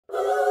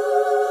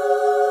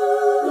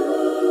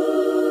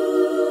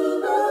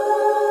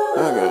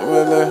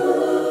belly.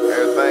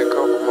 Everything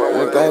come from my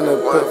Anything that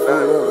put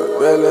food on the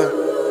belly.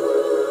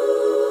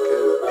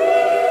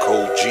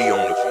 Cold G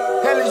on the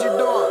Pelli, you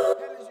doing?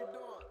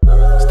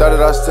 Started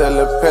off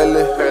selling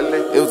Pelli.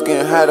 It was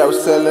getting hot, I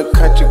was selling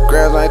country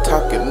grams, I ain't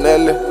talking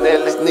Nelly.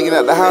 Sneaking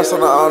out the house on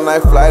an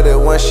all-night flight, that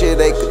one shit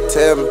they could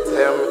tell me.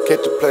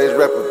 Catch a place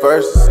rapping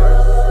verses.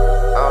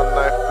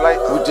 All-night flight.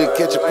 We just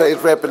catch a place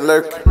rapping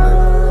lurking.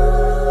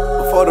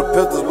 Before the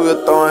pistols, we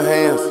were throwing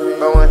hands.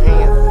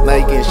 Now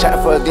you getting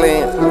shot for a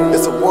glance.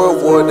 It's a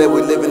world war that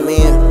we living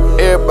in.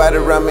 Everybody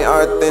around me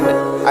are authentic.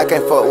 I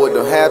can't fuck with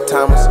them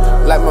half-timers.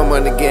 Like my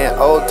money getting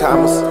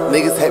old-timers.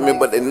 Niggas hate me,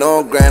 but they know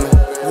I'm grinding.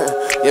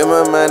 Yeah,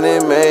 my money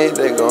made,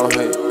 they gon'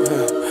 hate.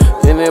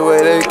 Any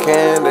way they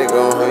can, they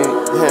gon' hate.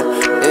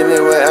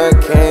 Any way I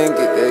can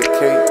get that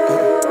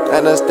cake. I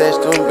done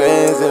stashed them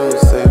bands in the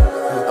safe.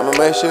 I'ma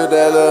make sure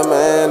that little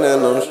man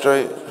and I'm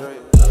straight.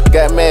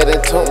 Got mad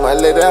and told my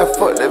lady I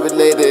fucked every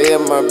lady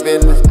in my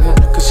business.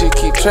 Cause she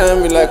keep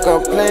trying me like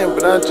I'm playing,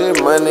 but I'm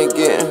just money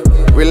getting.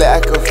 Really, I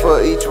could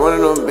fuck each one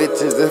of them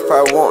bitches if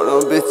I want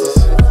them bitches.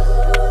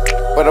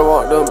 But I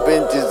want them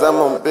bitches, I'm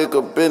on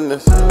bigger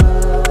business.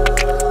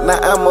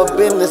 Now I'm a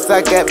business,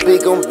 I got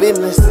big on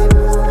business.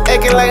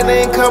 Acting like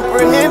they ain't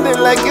comprehending,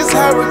 like it's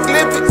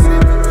hieroglyphics.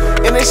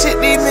 And that shit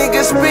these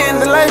niggas spitting,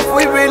 the life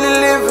we really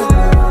living.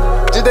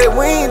 Just that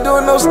we ain't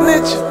doing no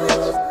snitching.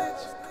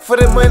 For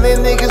the money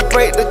niggas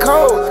break the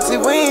code. See,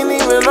 we ain't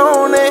even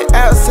on that.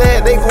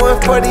 Outside they going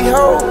for the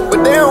hoe,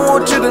 but they don't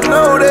want you to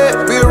know that.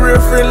 Be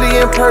real friendly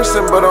in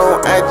person, but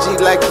on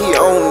IG like he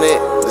own that.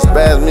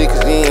 Despise me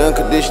cause he ain't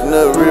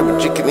unconditional real,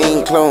 but you can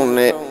even clone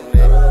that.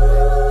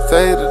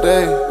 Say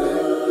today,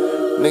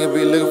 nigga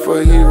be looking for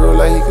a hero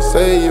like he can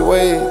save your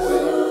ways.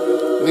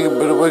 Nigga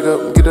better wake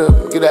up and get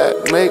out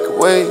and make a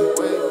way.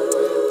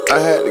 I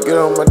had to get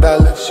on my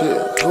dollar shit,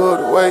 pull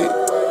the weight.